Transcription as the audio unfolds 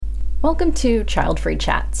Welcome to Child Free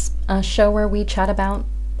Chats, a show where we chat about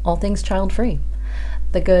all things child free.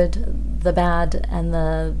 The good, the bad, and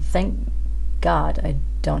the thank God I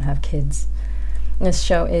don't have kids. This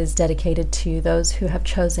show is dedicated to those who have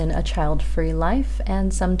chosen a child free life,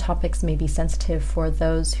 and some topics may be sensitive for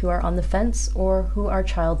those who are on the fence or who are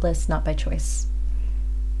childless not by choice.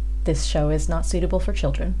 This show is not suitable for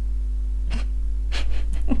children.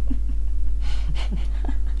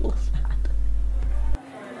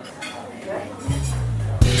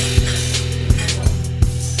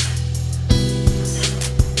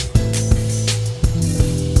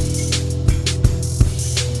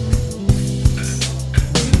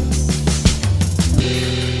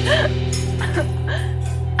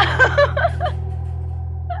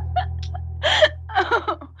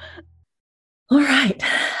 All right.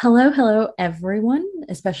 Hello, everyone,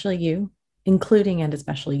 especially you, including and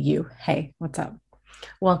especially you. Hey, what's up?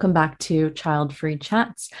 Welcome back to Child Free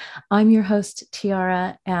Chats. I'm your host,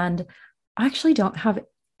 Tiara, and I actually don't have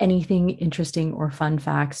anything interesting or fun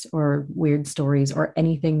facts or weird stories or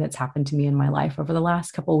anything that's happened to me in my life over the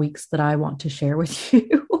last couple of weeks that I want to share with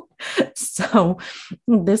you. So,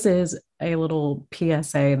 this is a little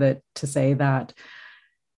PSA that to say that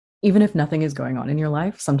even if nothing is going on in your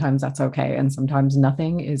life, sometimes that's okay. And sometimes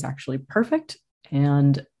nothing is actually perfect.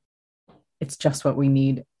 And it's just what we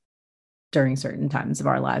need during certain times of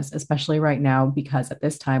our lives, especially right now, because at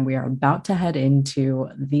this time we are about to head into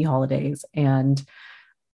the holidays. And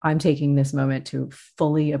I'm taking this moment to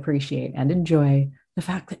fully appreciate and enjoy the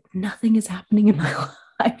fact that nothing is happening in my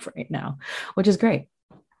life right now, which is great.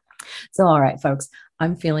 So, all right, folks,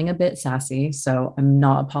 I'm feeling a bit sassy, so I'm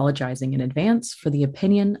not apologizing in advance for the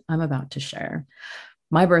opinion I'm about to share.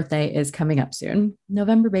 My birthday is coming up soon,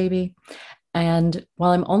 November, baby. And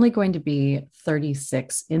while I'm only going to be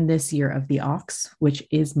 36 in this year of the ox, which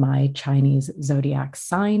is my Chinese zodiac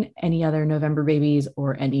sign, any other November babies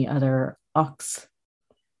or any other ox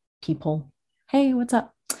people, hey, what's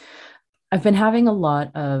up? I've been having a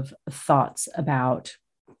lot of thoughts about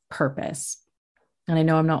purpose. And I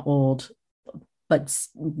know I'm not old, but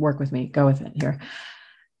work with me, go with it here.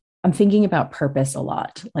 I'm thinking about purpose a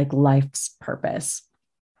lot, like life's purpose.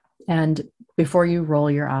 And before you roll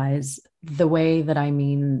your eyes, the way that I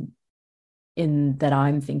mean in that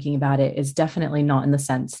I'm thinking about it is definitely not in the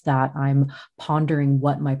sense that I'm pondering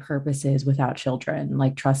what my purpose is without children.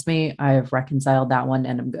 Like, trust me, I've reconciled that one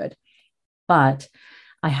and I'm good. But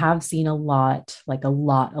I have seen a lot, like a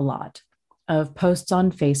lot of posts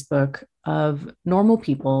on Facebook of normal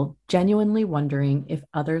people genuinely wondering if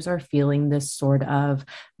others are feeling this sort of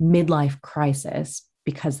midlife crisis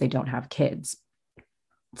because they don't have kids.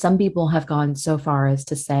 Some people have gone so far as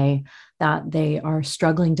to say that they are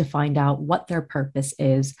struggling to find out what their purpose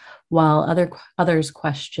is, while others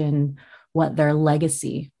question what their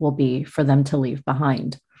legacy will be for them to leave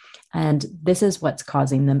behind. And this is what's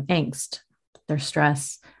causing them angst, their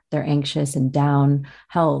stress, they're anxious and down.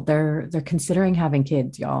 Hell, they're considering having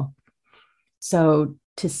kids, y'all. So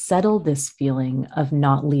to settle this feeling of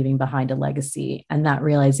not leaving behind a legacy and that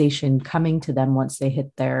realization coming to them once they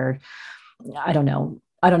hit their, I don't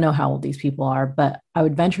know how old these people are, but I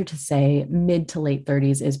would venture to say mid to late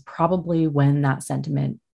 30s is probably when that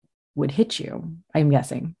sentiment would hit you, I'm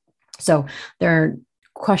guessing. So they're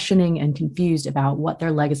questioning and confused about what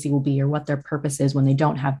their legacy will be or what their purpose is when they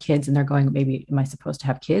don't have kids. And they're going, maybe, am I supposed to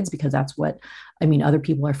have kids? Because that's what, I mean, other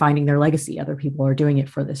people are finding their legacy. Other people are doing it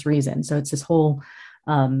for this reason. So it's this whole,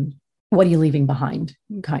 what are you leaving behind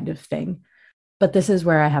kind of thing. But this is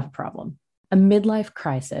where I have a problem. A midlife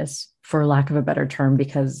crisis, for lack of a better term,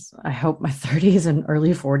 because I hope my 30s and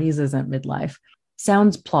early 40s isn't midlife,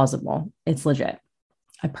 sounds plausible. It's legit.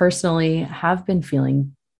 I personally have been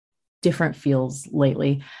feeling different feels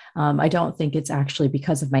lately. I don't think it's actually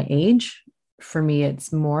because of my age. For me,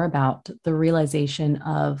 it's more about the realization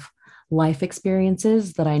of life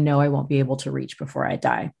experiences that I know I won't be able to reach before I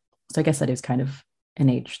die. So I guess that is kind of an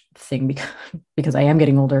age thing because I am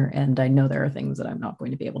getting older and I know there are things that I'm not going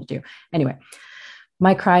to be able to do. Anyway,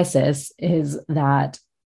 my crisis is that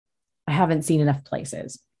I haven't seen enough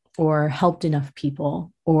places or helped enough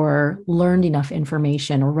people or learned enough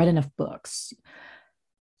information or read enough books.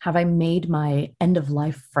 Have I made my end of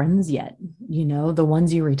life friends yet? You know, the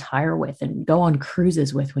ones you retire with and go on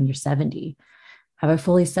cruises with when you're 70. Have I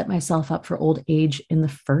fully set myself up for old age in the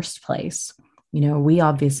first place? You know, we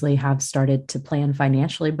obviously have started to plan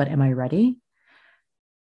financially, but am I ready?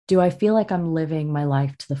 Do I feel like I'm living my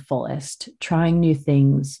life to the fullest, trying new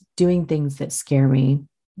things, doing things that scare me?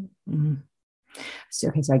 So,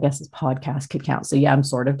 okay, so I guess this podcast could count. So yeah, I'm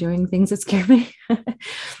sort of doing things that scare me,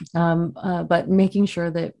 but making sure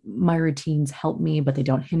that my routines help me, but they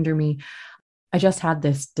don't hinder me. I just had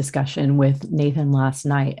this discussion with Nathan last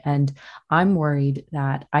night, and I'm worried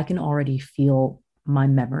that I can already feel my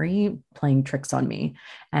memory playing tricks on me.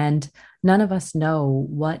 And none of us know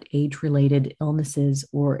what age related illnesses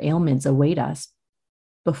or ailments await us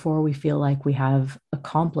before we feel like we have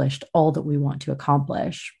accomplished all that we want to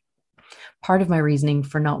accomplish. Part of my reasoning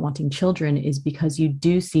for not wanting children is because you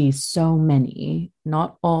do see so many,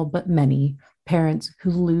 not all, but many parents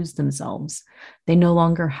who lose themselves. They no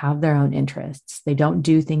longer have their own interests. They don't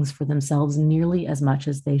do things for themselves nearly as much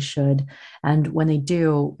as they should. And when they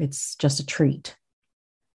do, it's just a treat.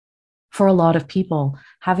 For a lot of people,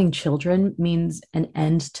 having children means an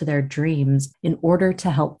end to their dreams in order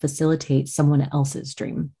to help facilitate someone else's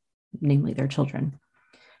dream, namely their children.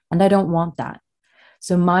 And I don't want that.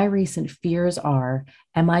 So, my recent fears are,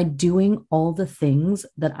 am I doing all the things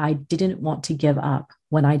that I didn't want to give up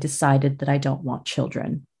when I decided that I don't want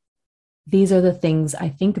children? These are the things I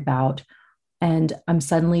think about. And I'm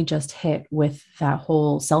suddenly just hit with that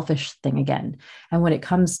whole selfish thing again. And when it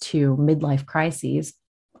comes to midlife crises,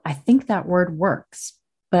 I think that word works,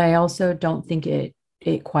 but I also don't think it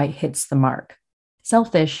quite hits the mark.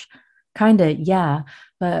 Selfish, kind of, yeah.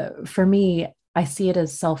 But for me, I see it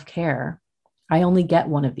as self-care. I only get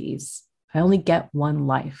one of these. I only get one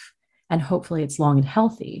life. And hopefully it's long and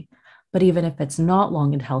healthy. But even if it's not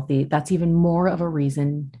long and healthy, that's even more of a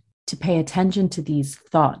reason to pay attention to these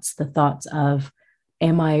thoughts, the thoughts of,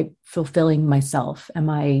 am I fulfilling myself? Am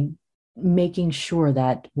I making sure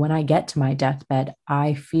that when I get to my deathbed,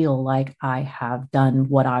 I feel like I have done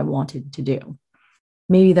what I wanted to do?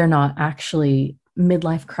 Maybe they're not actually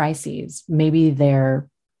midlife crises. Maybe they're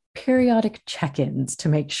periodic check ins to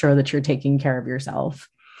make sure that you're taking care of yourself.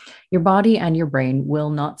 Your body and your brain will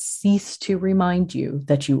not cease to remind you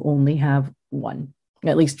that you only have one.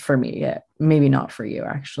 At least for me, maybe not for you,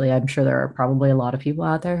 actually. I'm sure there are probably a lot of people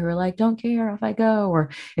out there who are like, don't care if I go. Or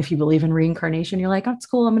if you believe in reincarnation, you're like, oh, it's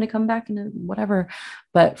cool. I'm going to come back and whatever.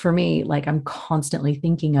 But for me, like, I'm constantly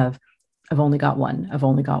thinking of, I've only got one. I've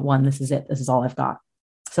only got one. This is it. This is all I've got.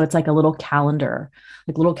 So it's like a little calendar,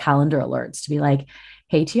 like little calendar alerts to be like,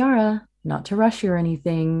 hey, Tiara, not to rush you or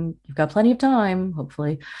anything. You've got plenty of time,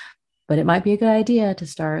 hopefully, but it might be a good idea to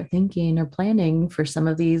start thinking or planning for some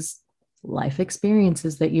of these life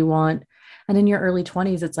experiences that you want. And in your early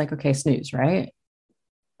 20s, it's like, okay, snooze, right?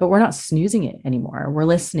 But we're not snoozing it anymore. We're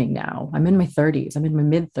listening now. I'm in my 30s. I'm in my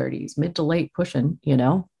mid 30s, mid to late pushing, you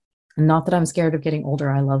know? And not that I'm scared of getting older.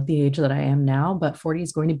 I love the age that I am now, but 40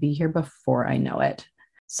 is going to be here before I know it.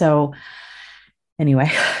 So, anyway,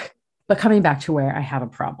 but coming back to where I have a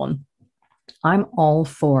problem, I'm all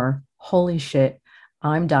for holy shit,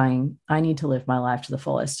 I'm dying. I need to live my life to the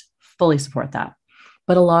fullest. Fully support that.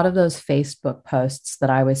 But a lot of those Facebook posts that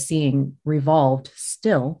I was seeing revolved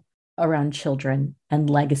still around children and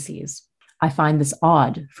legacies. I find this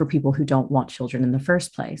odd for people who don't want children in the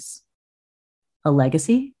first place. A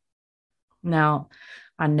legacy? Now,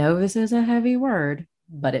 I know this is a heavy word,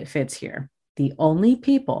 but it fits here. The only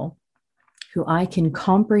people who I can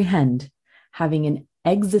comprehend having an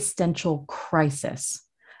existential crisis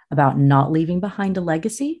about not leaving behind a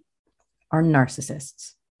legacy are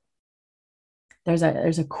narcissists. There's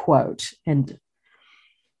a quote, and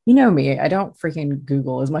you know me, I don't freaking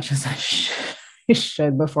Google as much as I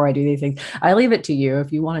should before I do these things. I leave it to you.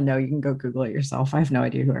 If you want to know, you can go Google it yourself. I have no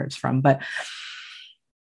idea where it's from, but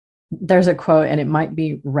there's a quote, and it might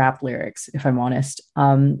be rap lyrics, if I'm honest,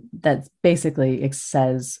 that basically it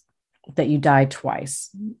says that you die twice.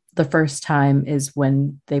 The first time is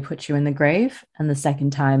when they put you in the grave, and the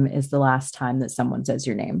second time is the last time that someone says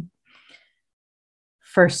your name.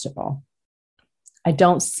 First of all, I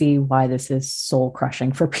don't see why this is soul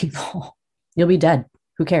crushing for people. You'll be dead.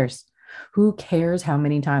 Who cares? Who cares how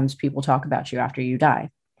many times people talk about you after you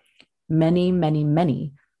die? Many, many,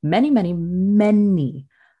 many, many, many, many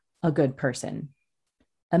a good person,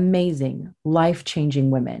 amazing,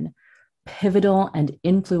 life-changing women, pivotal and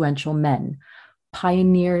influential men,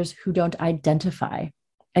 pioneers who don't identify,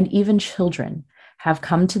 and even children have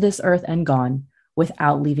come to this earth and gone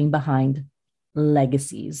without leaving behind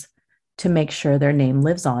legacies to make sure their name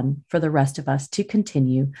lives on for the rest of us to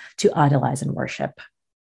continue to idolize and worship.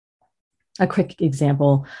 A quick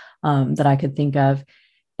example that I could think of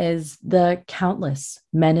is the countless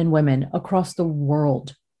men and women across the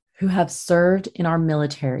world who have served in our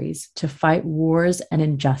militaries to fight wars and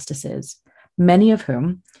injustices, many of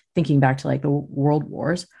whom, thinking back to like the world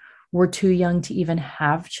wars, were too young to even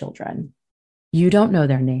have children. You don't know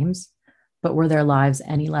their names, But were their lives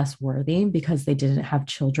any less worthy because they didn't have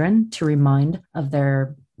children to remind of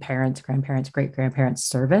their parents, grandparents, great grandparents'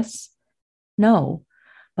 service? No,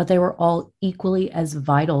 but they were all equally as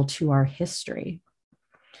vital to our history.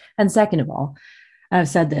 And second of all, I've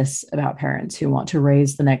said this about parents who want to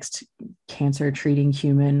raise the next cancer treating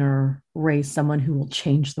human or raise someone who will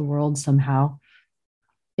change the world somehow.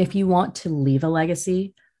 If you want to leave a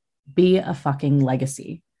legacy, be a fucking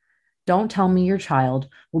legacy. Don't tell me your child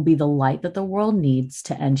will be the light that the world needs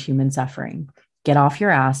to end human suffering. Get off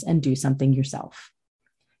your ass and do something yourself.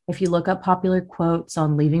 If you look up popular quotes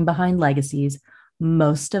on leaving behind legacies,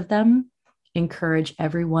 most of them encourage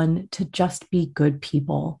everyone to just be good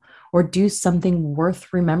people or do something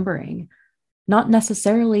worth remembering, not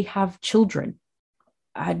necessarily have children.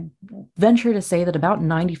 I'd venture to say that about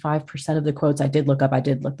 95% of the quotes I did look up, I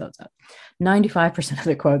did look those up. 95% of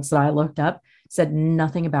the quotes that I looked up said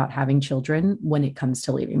nothing about having children when it comes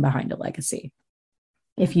to leaving behind a legacy.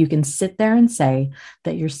 If you can sit there and say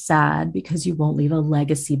that you're sad because you won't leave a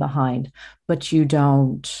legacy behind, but you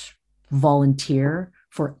don't volunteer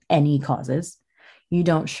for any causes, you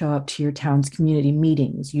don't show up to your town's community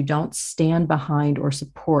meetings, you don't stand behind or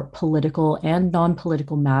support political and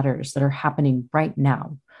non-political matters that are happening right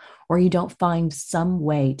now, or you don't find some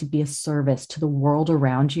way to be a service to the world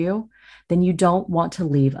around you, then you don't want to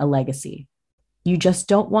leave a legacy. You just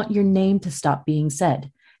don't want your name to stop being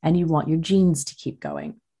said, and you want your genes to keep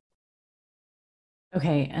going.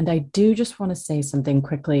 Okay, and I do just want to say something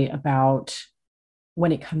quickly about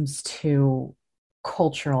when it comes to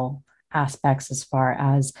cultural aspects, as far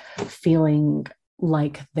as feeling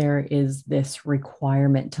like there is this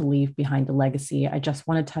requirement to leave behind a legacy. I just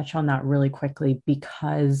want to touch on that really quickly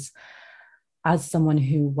because, as someone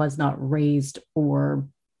who was not raised or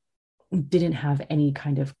didn't have any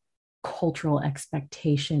kind of cultural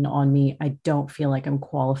expectation on me, I don't feel like I'm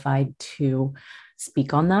qualified to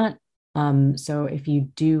speak on that. So if you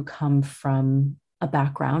do come from a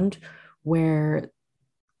background where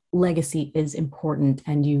legacy is important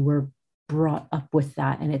and you were brought up with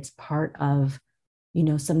that and it's part of,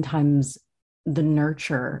 sometimes the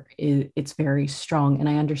nurture it's very strong, and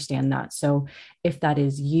I understand that. So if that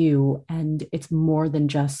is you and it's more than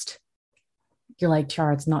just, you're like,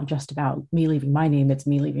 Char, it's not just about me leaving my name, it's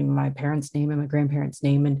me leaving my parents' name and my grandparents'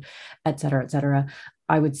 name, and et cetera, et cetera.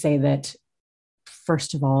 I would say that,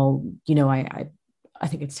 first of all, I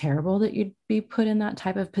think it's terrible that you'd be put in that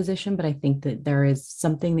type of position, but I think that there is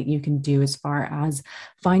something that you can do as far as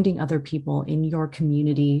finding other people in your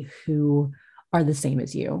community who are the same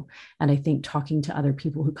as you. And I think talking to other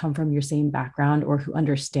people who come from your same background or who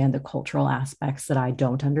understand the cultural aspects that I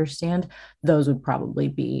don't understand, those would probably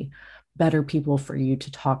be better people for you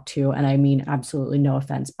to talk to. And I mean, absolutely no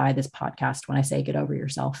offense by this podcast when I say get over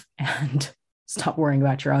yourself and stop worrying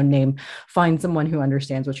about your own name. Find someone who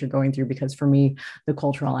understands what you're going through, because for me, the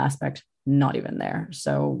cultural aspect, not even there.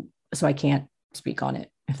 So I can't speak on it,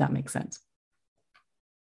 if that makes sense.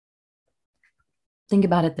 Think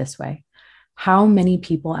about it this way. How many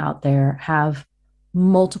people out there have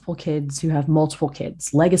multiple kids who have multiple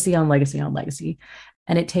kids, legacy on legacy on legacy,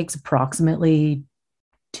 and it takes approximately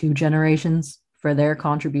 2 generations for their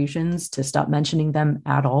contributions to stop mentioning them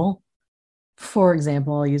at all? For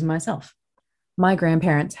example, I'll use myself. My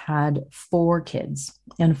grandparents had 4 kids,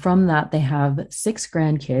 and from that, they have 6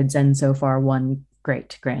 grandkids and so far 1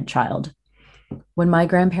 great grandchild. When my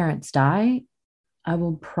grandparents die, I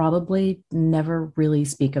will probably never really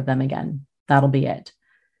speak of them again. That'll be it.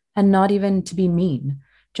 And not even to be mean,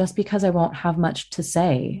 just because I won't have much to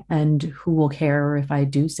say, and who will care if I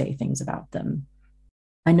do say things about them?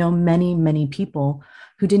 I know many, many people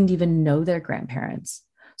who didn't even know their grandparents.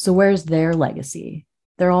 So where's their legacy?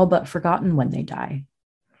 They're all but forgotten when they die.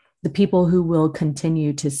 The people who will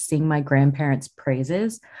continue to sing my grandparents'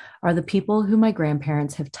 praises are the people who my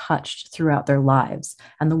grandparents have touched throughout their lives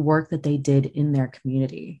and the work that they did in their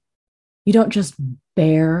community. You don't just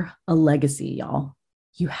bear a legacy, y'all.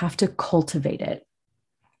 You have to cultivate it.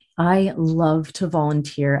 I love to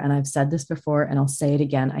volunteer, and I've said this before and I'll say it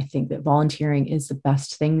again. I think that volunteering is the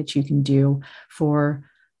best thing that you can do for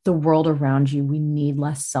the world around you. We need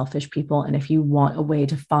less selfish people. And if you want a way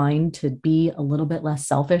to be a little bit less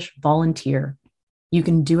selfish, volunteer. You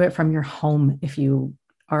can do it from your home if you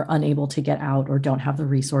are unable to get out or don't have the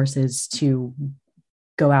resources to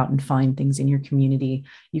go out and find things in your community.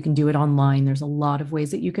 You can do it online. There's a lot of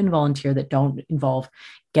ways that you can volunteer that don't involve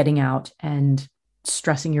getting out and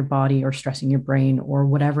stressing your body or stressing your brain or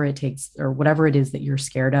whatever it takes, or whatever it is that you're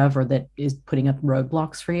scared of or that is putting up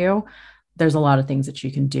roadblocks for you. There's a lot of things that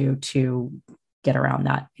you can do to get around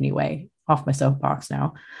that. Anyway, off my soapbox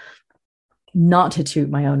now. not to toot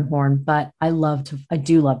my own horn, but I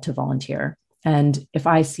do love to volunteer. And if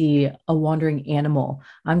I see a wandering animal,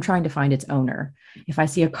 I'm trying to find its owner. If I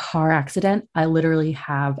see a car accident, I literally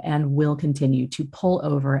have and will continue to pull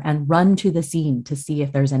over and run to the scene to see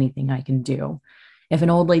if there's anything I can do. If an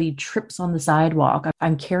old lady trips on the sidewalk,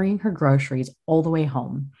 I'm carrying her groceries all the way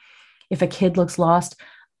home. If a kid looks lost,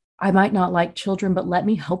 I might not like children, but let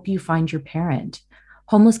me help you find your parent.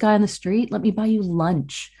 Homeless guy on the street, let me buy you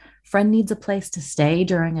lunch. Friend needs a place to stay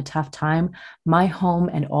during a tough time. My home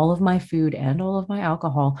and all of my food and all of my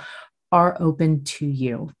alcohol are open to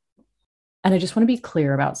you. And I just want to be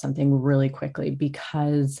clear about something really quickly,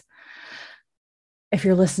 because if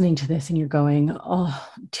you're listening to this and you're going, oh,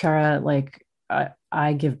 Tiara, like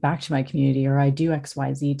I give back to my community, or I do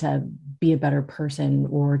XYZ to be a better person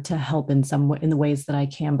or to help in in the ways that I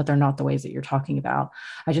can, but they're not the ways that you're talking about.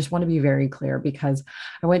 I just want to be very clear, because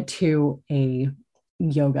I went to a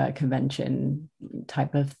yoga convention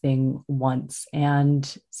type of thing once. And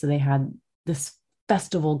so they had this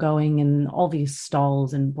festival going and all these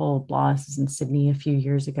stalls and blah, blah, blah. This is in Sydney a few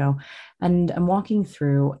years ago. And I'm walking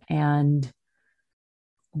through, and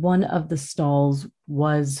one of the stalls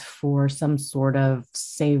was for some sort of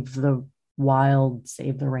save the wild,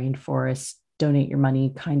 save the rainforest, donate your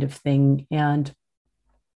money kind of thing. And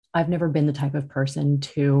I've never been the type of person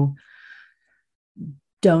to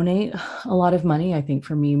donate a lot of money. I think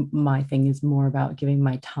for me, my thing is more about giving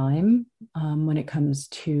my time when it comes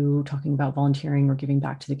to talking about volunteering or giving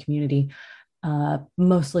back to the community,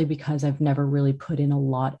 mostly because I've never really put in a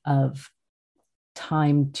lot of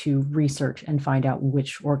time to research and find out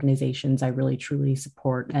which organizations I really truly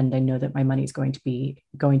support. And I know that my money is going to be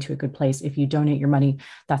going to a good place. If you donate your money,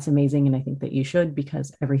 that's amazing. And I think that you should,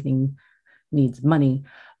 because everything needs money.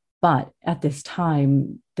 But at this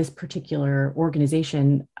time, this particular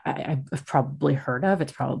organization I've probably heard of.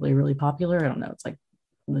 It's probably really popular. I don't know. It's like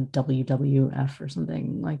the WWF or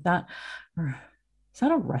something like that. Or is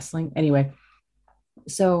that a wrestling? Anyway,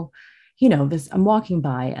 so this, I'm walking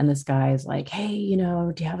by and this guy is like, hey,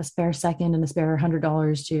 do you have a spare second and a spare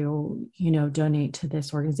 $100 to, donate to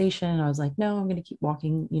this organization? And I was like, no, I'm going to keep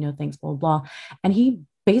walking, thanks, blah, blah, blah. And he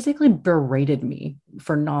basically berated me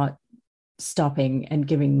for not stopping and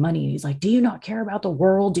giving money. He's like, do you not care about the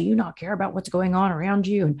world? Do you not care about what's going on around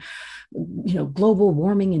you? And, global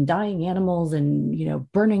warming and dying animals and,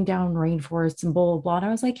 burning down rainforests and blah, blah, blah. And I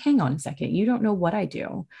was like, hang on a second. You don't know what I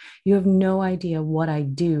do. You have no idea what I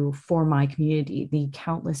do for my community, the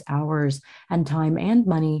countless hours and time and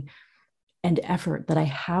money and effort that I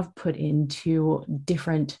have put into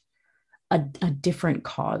a different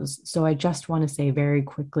cause. So I just want to say very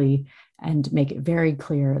quickly and make it very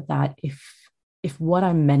clear that if what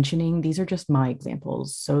I'm mentioning, these are just my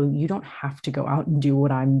examples. So you don't have to go out and do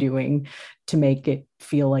what I'm doing to make it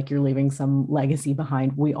feel like you're leaving some legacy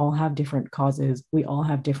behind. We all have different causes. We all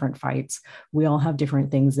have different fights. We all have different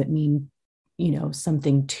things that mean,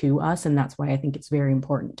 something to us. And that's why I think it's very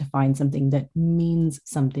important to find something that means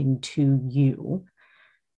something to you,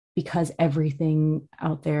 because everything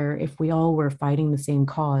out there, if we all were fighting the same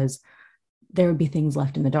cause, there would be things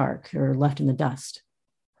left in the dark or left in the dust.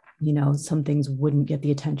 Some things wouldn't get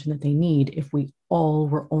the attention that they need if we all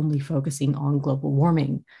were only focusing on global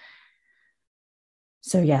warming.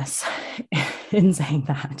 So yes, in saying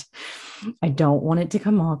that, I don't want it to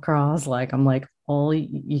come across like I'm like,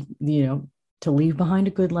 to leave behind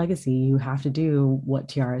a good legacy, you have to do what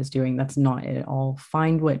Tiara is doing. That's not it at all.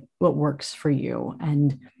 Find what works for you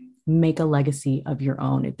and make a legacy of your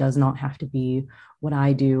own. It does not have to be what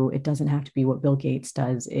I do. It doesn't have to be what Bill Gates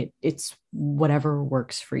does. It's whatever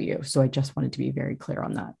works for you. So I just wanted to be very clear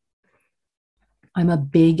on that. I'm a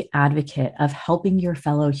big advocate of helping your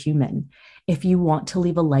fellow human. If you want to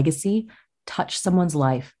leave a legacy, touch someone's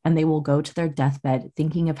life and they will go to their deathbed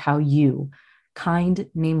thinking of how you, kind,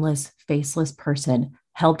 nameless, faceless person,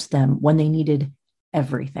 helped them when they needed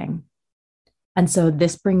everything. And so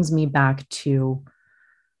this brings me back to,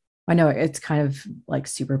 I know it's kind of like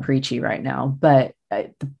super preachy right now, but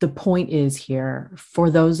the point is here for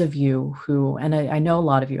those of you who, and I know a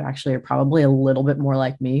lot of you actually are probably a little bit more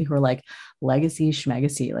like me, who are like legacy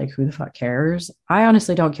schmegacy, like who the fuck cares? I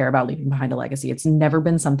honestly don't care about leaving behind a legacy. It's never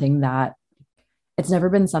been something that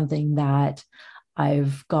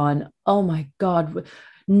I've gone, oh my God,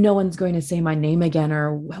 no one's going to say my name again,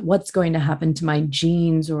 or what's going to happen to my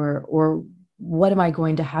genes, or what am I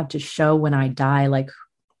going to have to show when I die? Like,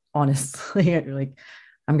 honestly, like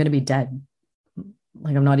I'm going to be dead.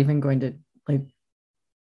 Like, I'm not even going to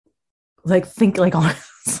think, like,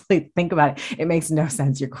 honestly, think about it. It makes no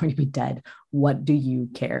sense. You're going to be dead. What do you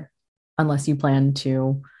care? Unless you plan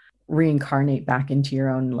to reincarnate back into your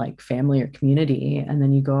own like family or community, and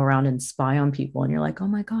then you go around and spy on people and you're like, oh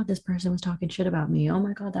my god, this person was talking shit about me, oh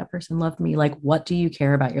my god, that person loved me. Like, what do you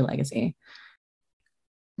care about your legacy?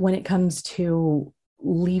 When it comes to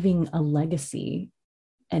leaving a legacy,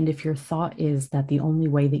 and if your thought is that the only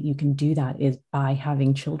way that you can do that is by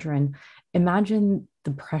having children, imagine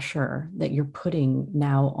the pressure that you're putting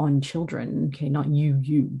now on children. Okay, not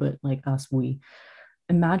you, but like us, we.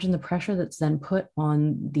 Imagine the pressure that's then put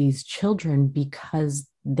on these children because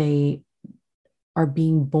they are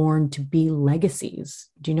being born to be legacies.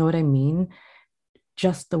 Do you know what I mean?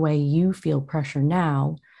 Just the way you feel pressure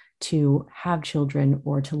now to have children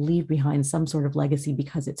or to leave behind some sort of legacy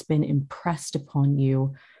because it's been impressed upon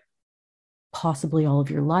you possibly all of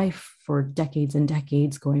your life for decades and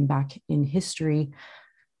decades going back in history,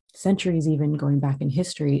 centuries even going back in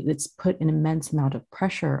history. It's put an immense amount of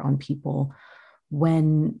pressure on people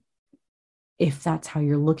when, if that's how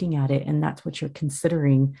you're looking at it and that's what you're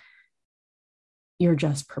considering, you're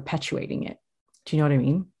just perpetuating it. Do you know what I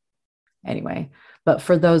mean? Anyway, but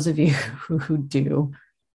for those of you who do,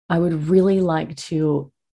 I would really like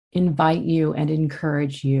to invite you and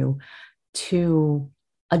encourage you to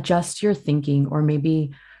adjust your thinking, or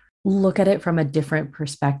maybe look at it from a different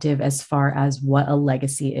perspective as far as what a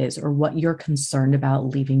legacy is or what you're concerned about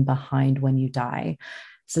leaving behind when you die.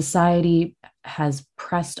 Society has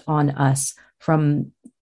pressed on us from,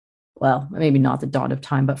 well, maybe not the dawn of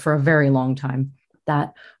time, but for a very long time,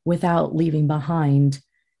 that without leaving behind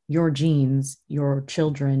your genes, your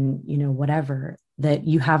children, whatever, that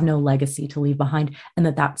you have no legacy to leave behind, and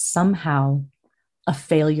that that's somehow a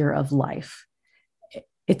failure of life.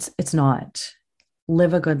 It's not.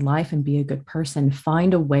 Live a good life and be a good person.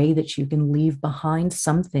 Find a way that you can leave behind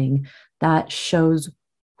something that shows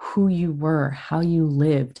who you were, how you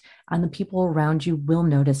lived, and the people around you will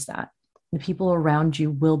notice that. The people around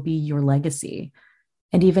you will be your legacy.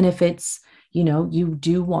 And even if it's, you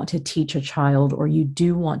do want to teach a child, or you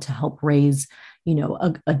do want to help raise,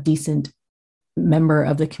 a decent member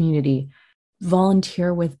of the community,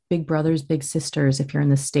 volunteer with Big Brothers, Big Sisters. If you're in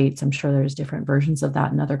the States, I'm sure there's different versions of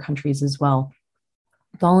that in other countries as well.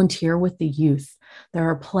 Volunteer with the youth. There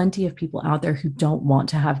are plenty of people out there who don't want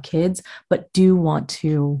to have kids, but do want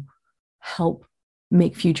to help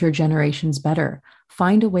make future generations better.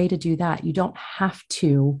 Find a way to do that. You don't have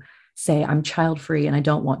to say, I'm child free and I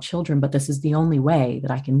don't want children, but this is the only way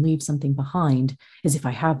that I can leave something behind is if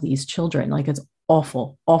I have these children. Like, it's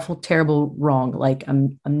awful, awful, terrible, wrong. Like,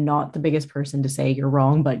 I'm not the biggest person to say you're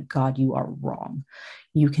wrong, but God, you are wrong.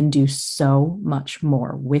 You can do so much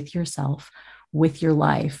more with yourself, with your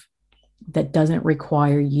life, that doesn't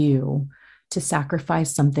require you to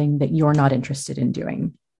sacrifice something that you're not interested in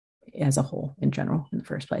doing as a whole, in general, in the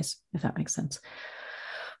first place, if that makes sense.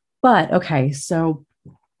 But okay, so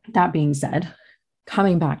that being said,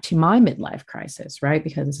 coming back to my midlife crisis, right?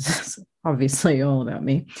 Because this is obviously all about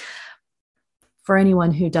me. For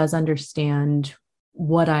anyone who does understand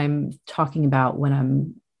what I'm talking about when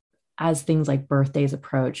I'm, as things like birthdays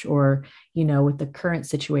approach, or, with the current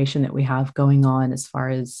situation that we have going on as far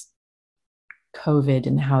as COVID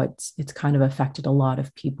and how it's kind of affected a lot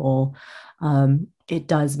of people, it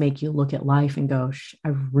does make you look at life and go, I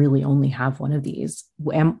really only have one of these.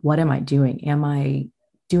 What am I doing? Am I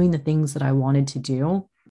doing the things that I wanted to do?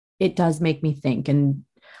 It does make me think. And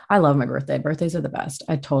I love my birthday. Birthdays are the best.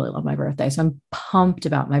 I totally love my birthday. So I'm pumped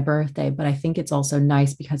about my birthday, but I think it's also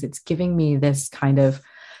nice because it's giving me this kind of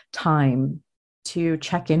time to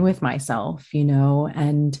check in with myself,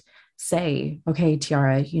 and say, okay,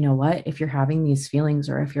 Tiara, you know what? If you're having these feelings,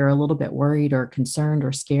 or if you're a little bit worried or concerned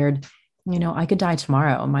or scared, I could die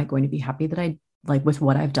tomorrow. Am I going to be happy that I, like, with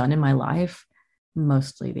what I've done in my life?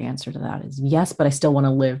 Mostly the answer to that is yes, but I still want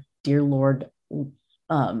to live, dear Lord,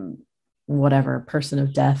 whatever, person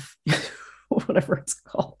of death, whatever it's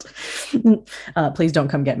called. Please don't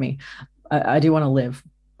come get me. I do want to live,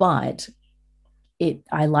 but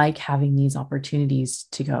I like having these opportunities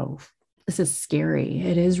to go, this is scary.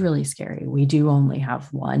 It is really scary. We do only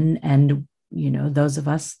have one. And, those of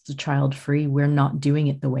us, the child free, we're not doing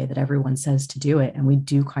it the way that everyone says to do it. And we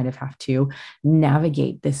do kind of have to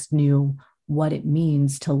navigate this new, what it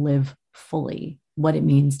means to live fully, what it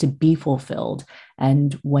means to be fulfilled.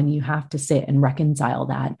 And when you have to sit and reconcile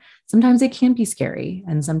that, sometimes it can be scary.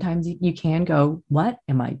 And sometimes you can go, what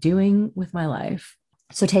am I doing with my life?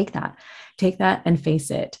 So take that and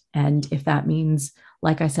face it. And if that means,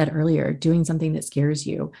 like I said earlier, doing something that scares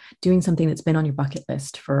you, doing something that's been on your bucket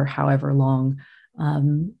list for however long,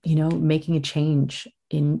 making a change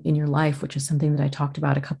in your life, which is something that I talked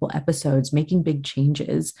about a couple episodes, making big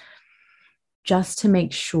changes. just to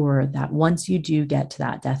make sure that once you do get to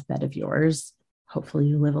that deathbed of yours, hopefully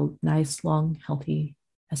you live a nice, long, healthy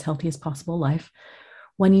as possible life.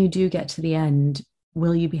 When you do get to the end,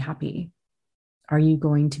 will you be happy? Are you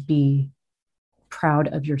going to be proud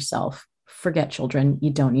of yourself? Forget children.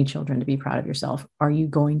 You don't need children to be proud of yourself. Are you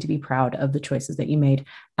going to be proud of the choices that you made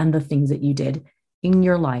and the things that you did in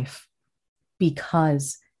your life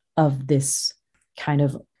because of this kind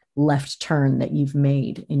of left turn that you've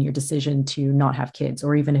made in your decision to not have kids,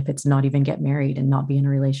 or even if it's not even get married and not be in a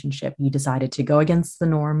relationship, you decided to go against the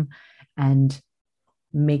norm and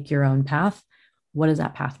make your own path? What does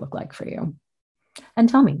that path look like for you? And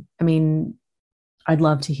tell me. I mean, I'd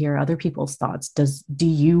love to hear other people's thoughts. Do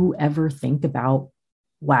you ever think about,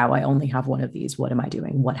 wow, I only have one of these. What am I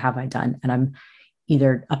doing? What have I done? And I'm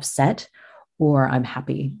either upset or I'm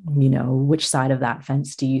happy. Which side of that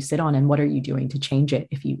fence do you sit on? And what are you doing to change it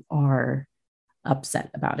if you are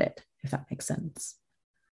upset about it, if that makes sense?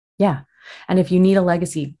 Yeah. And if you need a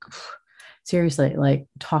legacy, seriously, like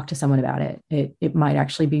talk to someone about it. It might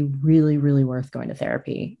actually be really, really worth going to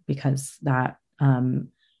therapy, because that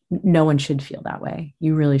no one should feel that way.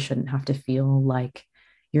 You really shouldn't have to feel like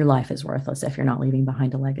your life is worthless if you're not leaving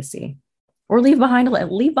behind a legacy. Or leave behind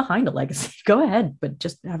a legacy. Go ahead, but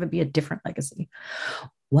just have it be a different legacy.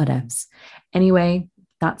 Whatevs. Anyway,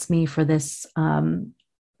 that's me for this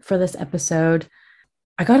episode.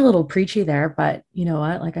 I got a little preachy there, but you know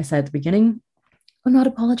what? Like I said at the beginning, I'm not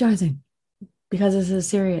apologizing, because this is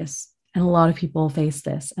serious. And a lot of people face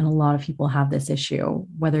this, and a lot of people have this issue.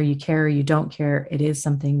 Whether you care or you don't care, it is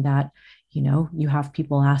something that, you have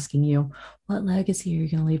people asking you, what legacy are you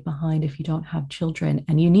going to leave behind if you don't have children?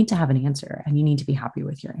 And you need to have an answer, and you need to be happy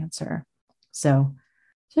with your answer. So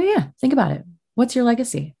yeah, think about it. What's your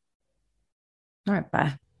legacy? All right,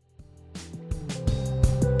 bye.